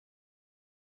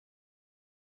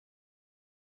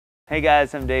Hey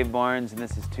guys, I'm Dave Barnes and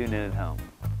this is Tune In at Home.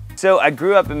 So I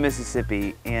grew up in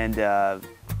Mississippi and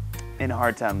in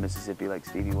Hard Time, Mississippi, like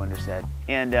Stevie Wonder said,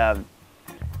 and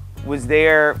was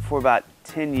there for about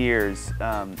 10 years.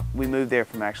 We moved there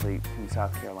from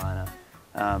South Carolina,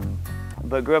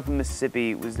 but grew up in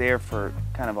Mississippi, was there for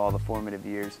kind of all the formative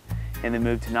years, and then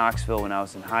moved to Knoxville when I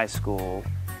was in high school.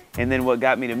 And then what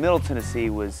got me to Middle Tennessee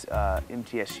was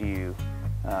MTSU,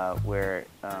 where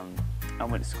I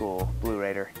went to school, Blue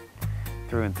Raider,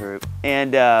 through and through.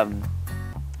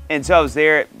 And so I was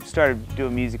there, started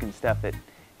doing music and stuff at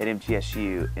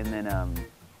MTSU, and then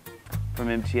from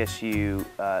MTSU,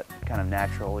 kind of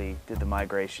naturally did the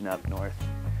migration up north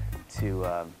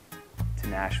to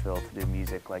Nashville to do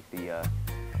music like the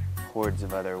hordes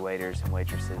of other waiters and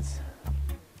waitresses.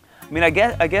 I mean, I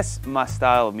guess my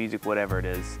style of music, whatever it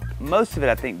is, most of it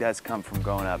I think does come from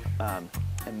growing up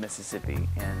in Mississippi,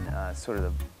 and sort of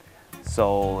the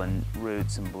soul and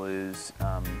roots and blues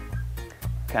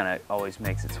kind of always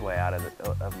makes its way out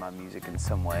of my music in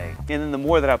some way. And then the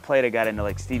more that I played, I got into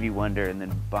like Stevie Wonder and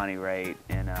then Bonnie Raitt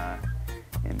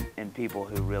and people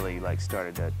who really like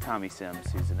started to, Tommy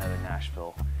Sims, who's another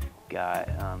Nashville guy.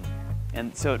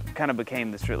 And so it kind of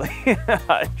became this really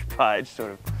hodgepodge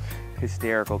sort of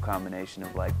hysterical combination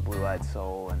of like blue-eyed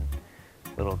soul and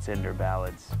little tender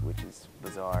ballads, which is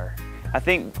bizarre. I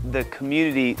think the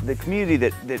community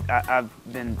that I've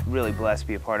been really blessed to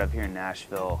be a part of here in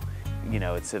Nashville, you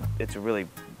know, it's a really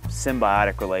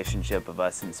symbiotic relationship of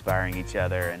us inspiring each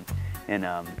other, and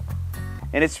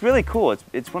it's really cool.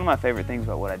 It's one of my favorite things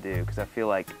about what I do, because I feel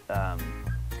like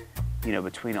you know,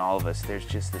 between all of us, there's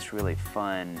just this really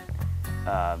fun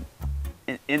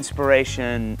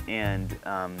inspiration and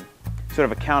sort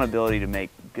of accountability to make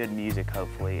good music,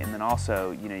 hopefully, and then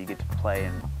also, you know, you get to play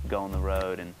and go on the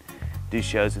road and do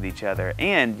shows with each other,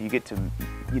 and you get to,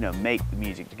 you know, make the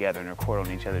music together and record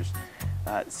on each other's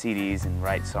CDs and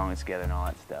write songs together and all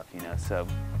that stuff, you know. So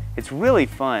it's really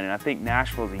fun, and I think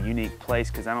Nashville is a unique place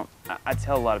because I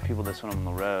tell a lot of people this when I'm on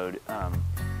the road.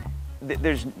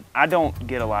 I don't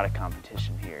get a lot of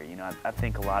competition here, you know. I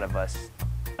think a lot of us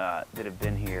that have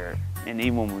been here, and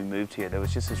even when we moved here, there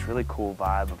was just this really cool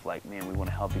vibe of like, man, we want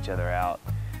to help each other out,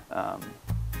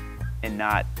 and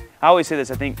not, I always say this,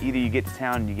 I think either you get to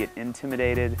town and you get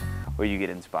intimidated or you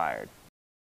get inspired.